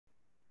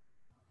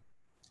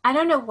I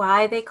don't know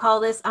why they call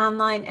this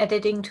online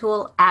editing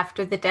tool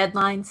after the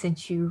deadline,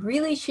 since you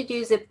really should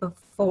use it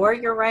before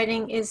your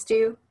writing is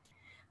due.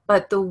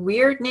 But the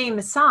weird name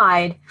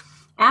aside,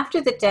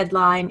 after the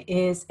deadline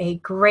is a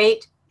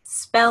great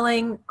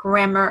spelling,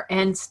 grammar,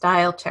 and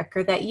style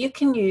checker that you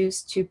can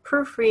use to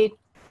proofread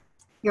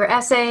your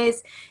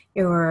essays,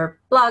 your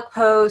blog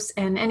posts,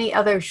 and any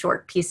other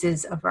short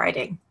pieces of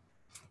writing.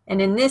 And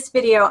in this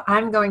video,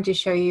 I'm going to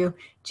show you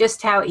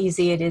just how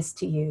easy it is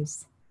to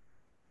use.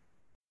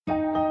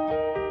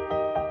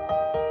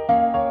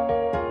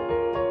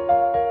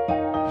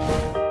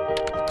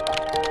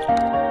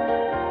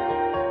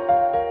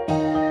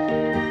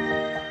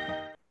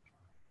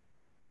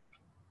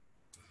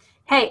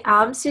 Hey,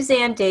 I'm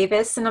Suzanne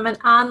Davis, and I'm an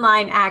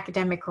online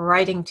academic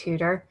writing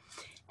tutor,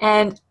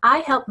 and I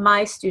help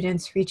my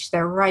students reach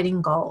their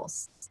writing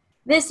goals.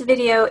 This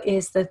video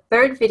is the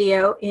third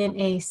video in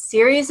a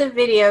series of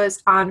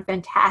videos on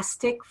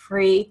fantastic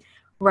free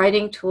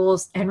writing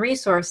tools and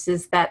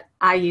resources that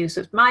I use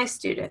with my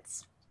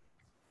students.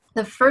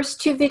 The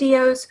first two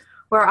videos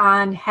were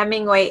on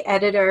Hemingway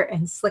Editor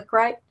and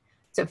SlickWrite,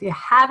 so if you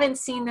haven't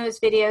seen those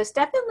videos,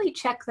 definitely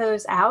check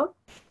those out,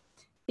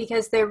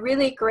 because they're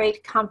really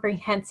great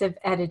comprehensive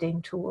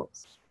editing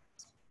tools.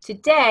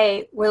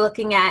 Today, we're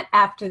looking at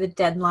After the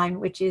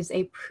Deadline, which is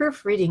a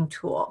proofreading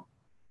tool.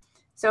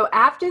 So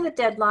After the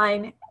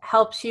Deadline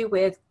helps you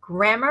with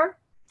grammar,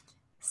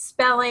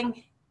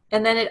 spelling,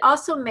 and then it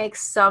also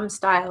makes some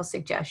style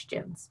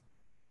suggestions.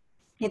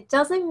 It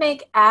doesn't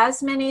make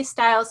as many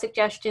style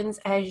suggestions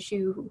as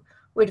you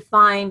would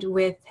find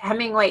with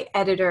Hemingway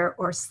Editor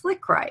or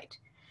SlickWrite.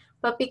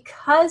 But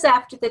because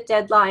After the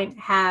Deadline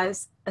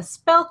has a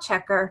spell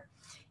checker,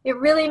 it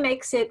really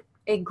makes it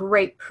a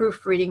great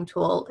proofreading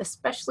tool,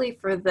 especially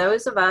for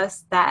those of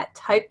us that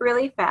type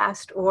really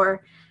fast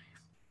or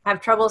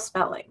have trouble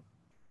spelling.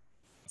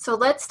 So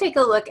let's take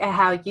a look at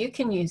how you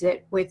can use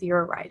it with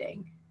your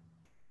writing.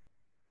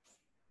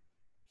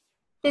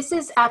 This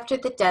is After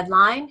the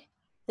Deadline.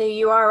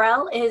 The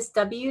URL is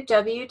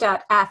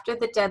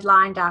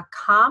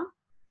www.afterthedeadline.com.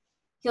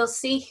 You'll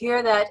see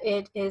here that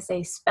it is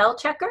a spell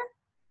checker,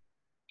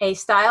 a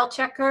style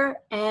checker,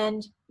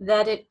 and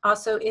that it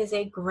also is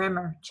a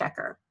grammar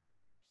checker.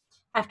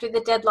 After the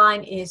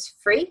Deadline is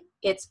free.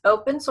 It's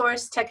open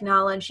source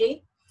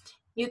technology.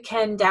 You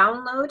can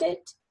download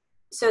it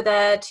so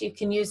that you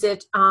can use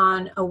it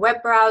on a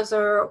web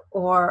browser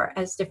or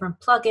as different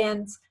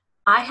plugins.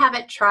 I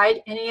haven't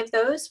tried any of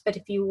those, but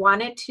if you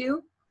wanted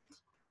to,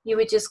 you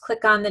would just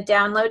click on the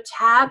download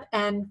tab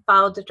and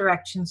follow the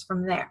directions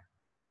from there.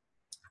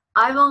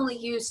 I've only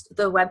used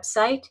the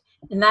website,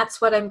 and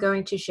that's what I'm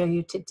going to show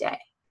you today.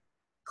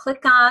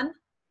 Click on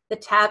the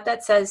tab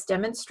that says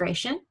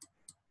Demonstration.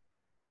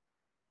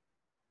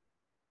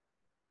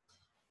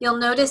 You'll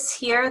notice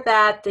here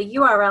that the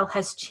URL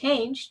has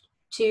changed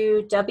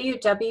to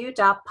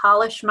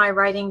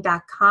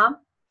www.polishmywriting.com.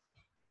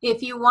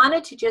 If you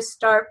wanted to just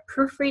start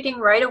proofreading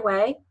right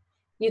away,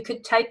 you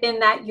could type in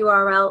that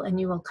URL and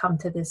you will come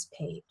to this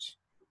page.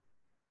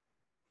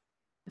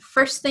 The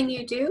first thing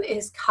you do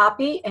is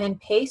copy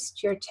and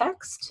paste your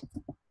text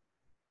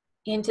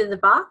into the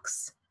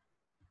box.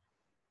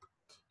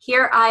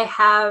 Here I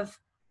have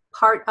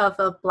part of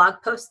a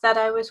blog post that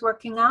I was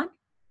working on.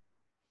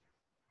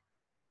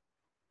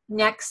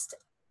 Next,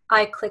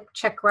 I click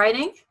Check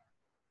Writing.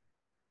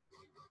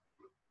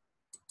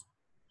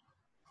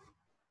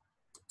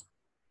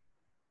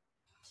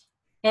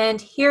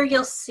 And here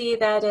you'll see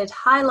that it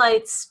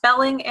highlights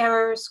spelling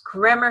errors,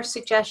 grammar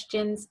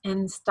suggestions,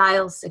 and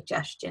style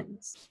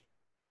suggestions.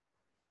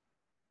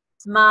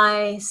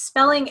 My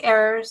spelling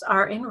errors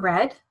are in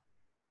red.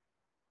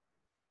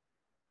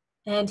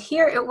 And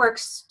here it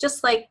works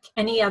just like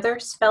any other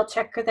spell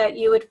checker that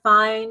you would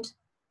find,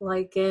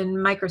 like in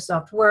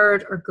Microsoft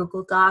Word or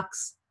Google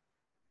Docs.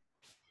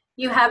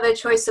 You have a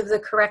choice of the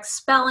correct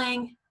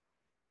spelling.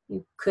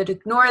 You could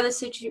ignore the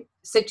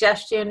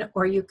suggestion,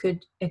 or you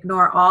could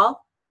ignore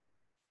all.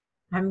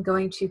 I'm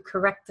going to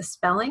correct the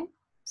spelling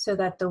so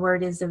that the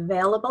word is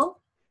available.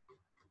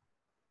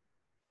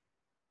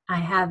 I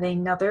have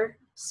another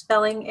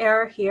spelling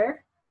error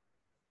here,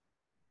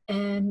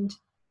 and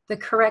the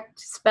correct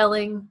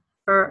spelling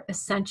for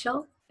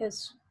essential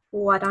is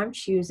what I'm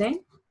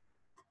choosing.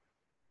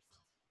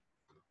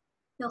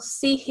 You'll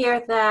see here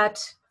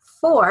that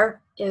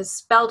for is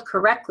spelled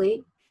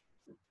correctly.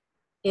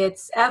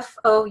 It's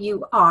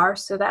F-O-U-R,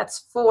 so that's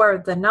for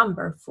the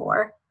number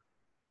 4.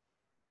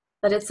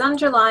 But it's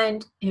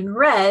underlined in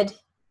red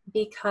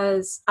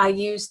because I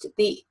used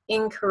the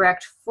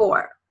incorrect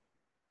for.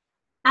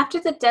 After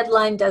the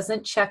Deadline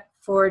doesn't check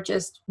for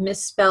just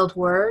misspelled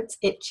words,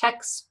 it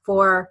checks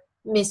for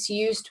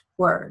misused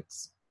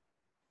words.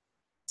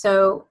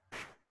 So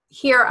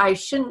here I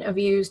shouldn't have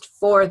used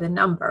for the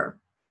number.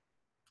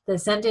 The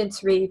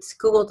sentence reads,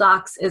 Google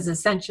Docs is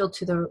essential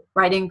to the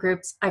writing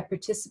groups I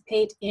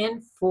participate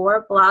in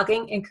for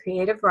blogging and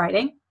creative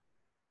writing.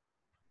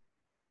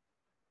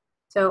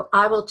 So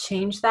I will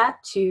change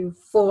that to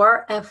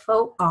for,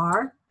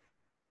 F-O-R.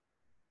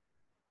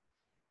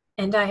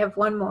 And I have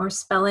one more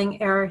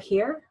spelling error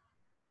here,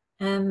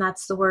 and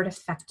that's the word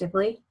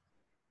effectively.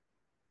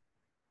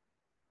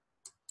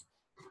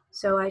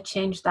 So I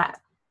changed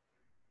that.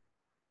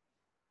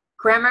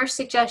 Grammar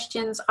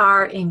suggestions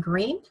are in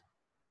green.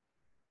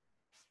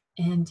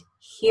 And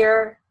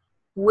here,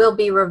 will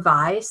be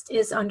revised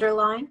is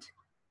underlined.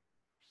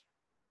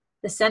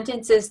 The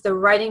sentence is, the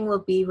writing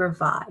will be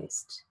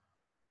revised.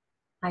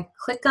 I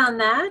click on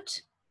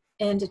that,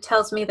 and it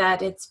tells me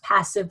that it's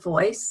passive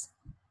voice.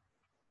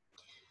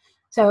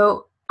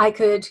 So I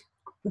could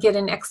get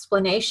an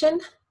explanation.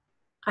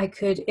 I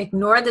could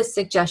ignore the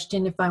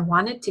suggestion if I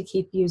wanted to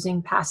keep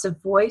using passive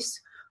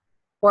voice,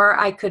 or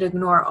I could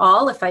ignore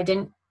all if I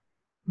didn't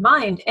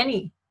mind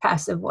any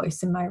passive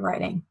voice in my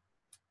writing.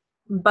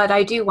 But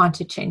I do want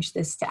to change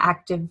this to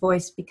active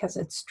voice because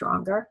it's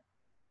stronger.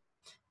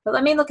 But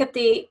let me look at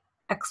the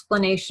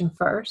explanation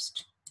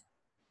first.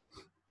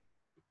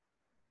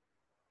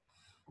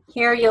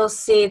 Here you'll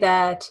see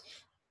that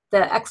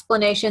the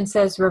explanation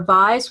says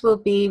revise will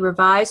be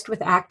revised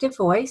with active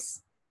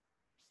voice.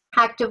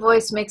 Active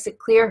voice makes it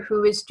clear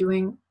who is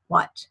doing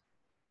what.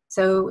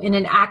 So in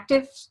an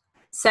active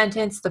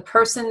sentence, the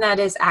person that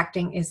is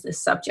acting is the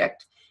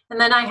subject. And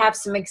then I have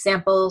some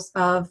examples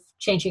of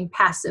changing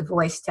passive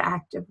voice to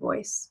active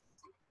voice.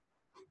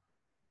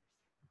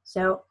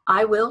 So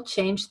I will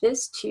change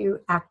this to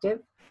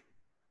active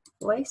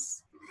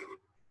voice.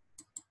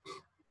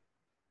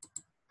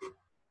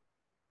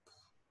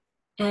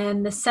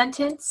 And the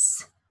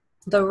sentence,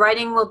 the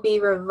writing will be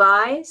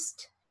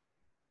revised.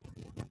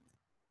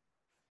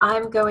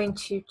 I'm going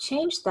to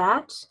change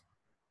that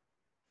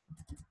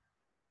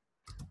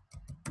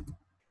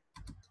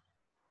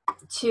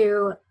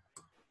to,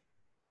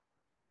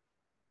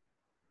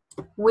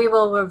 we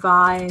will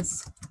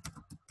revise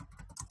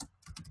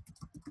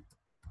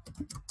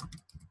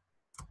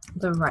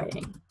the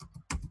writing.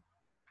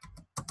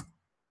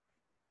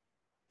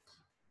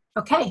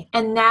 Okay,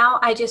 and now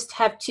I just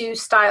have two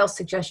style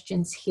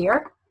suggestions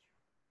here.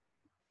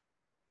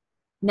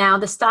 Now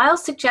the style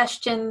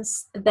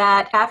suggestions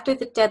that After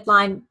the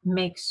Deadline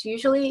makes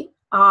usually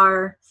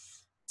are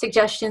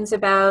suggestions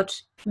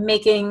about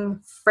making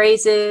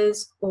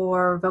phrases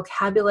or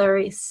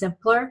vocabulary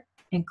simpler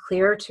and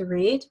clearer to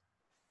read.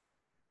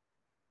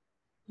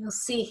 You'll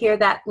see here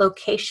that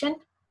location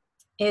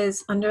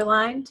is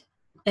underlined,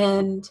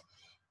 and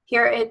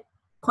here it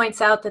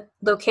points out that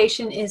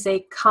location is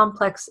a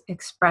complex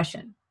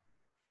expression.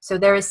 So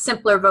there is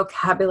simpler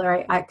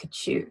vocabulary I could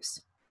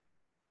choose.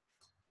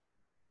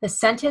 The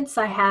sentence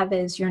I have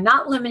is, you're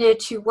not limited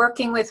to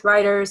working with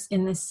writers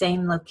in the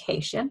same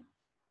location.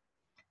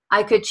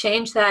 I could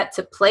change that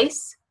to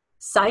place,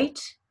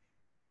 site.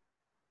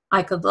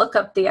 I could look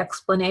up the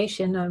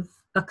explanation of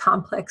a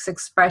complex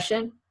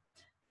expression.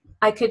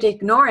 I could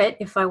ignore it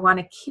if I want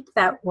to keep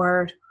that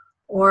word,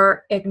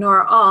 or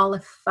ignore all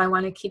if I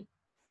want to keep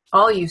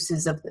all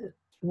uses of the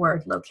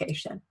word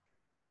location.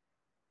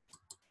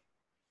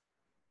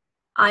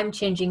 I'm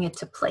changing it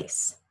to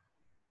place.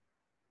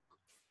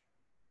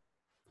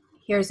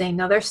 Here's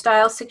another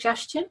style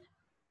suggestion.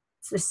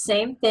 It's the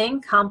same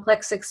thing,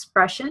 complex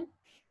expression.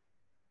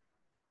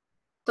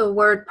 The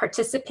word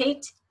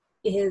participate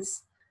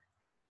is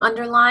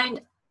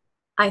underlined.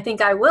 I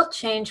think I will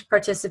change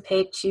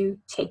participate to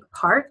take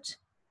part.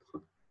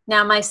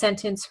 Now my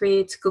sentence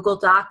reads, Google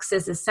Docs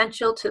is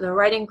essential to the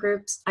writing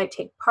groups I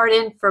take part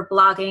in for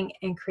blogging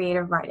and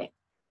creative writing.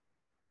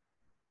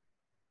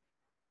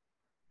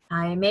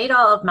 I made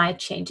all of my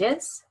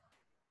changes.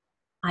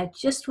 I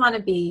just want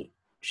to be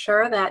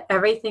sure that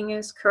everything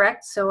is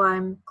correct, so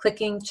I'm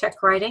clicking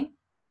check writing.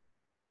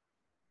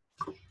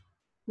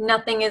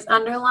 Nothing is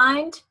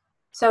underlined.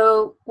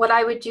 So what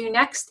I would do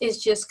next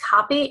is just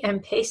copy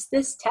and paste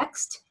this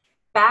text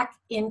back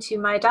into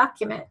my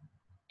document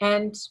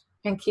and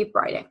keep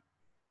writing.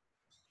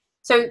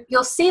 So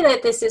you'll see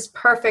that this is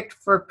perfect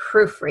for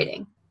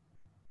proofreading.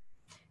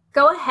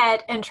 Go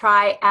ahead and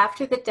try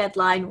After the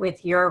Deadline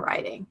with your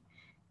writing.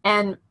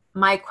 And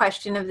my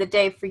question of the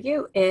day for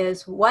you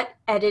is, what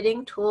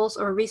editing tools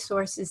or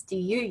resources do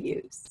you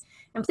use?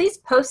 And please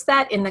post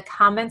that in the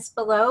comments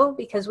below,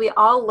 because we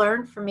all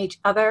learn from each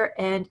other,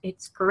 and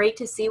it's great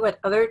to see what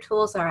other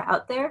tools are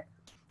out there.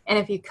 And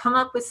if you come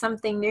up with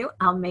something new,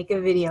 I'll make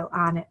a video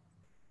on it.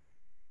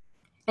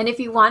 And if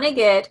you want to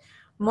get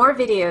more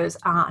videos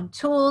on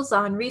tools,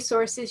 on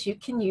resources you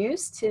can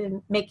use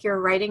to make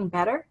your writing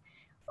better,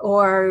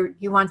 or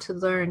you want to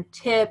learn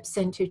tips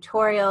and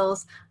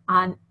tutorials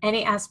on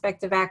any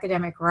aspect of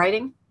academic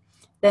writing,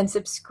 then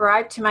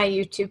subscribe to my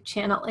YouTube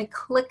channel and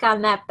click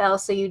on that bell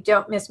so you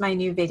don't miss my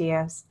new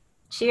videos.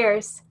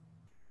 Cheers!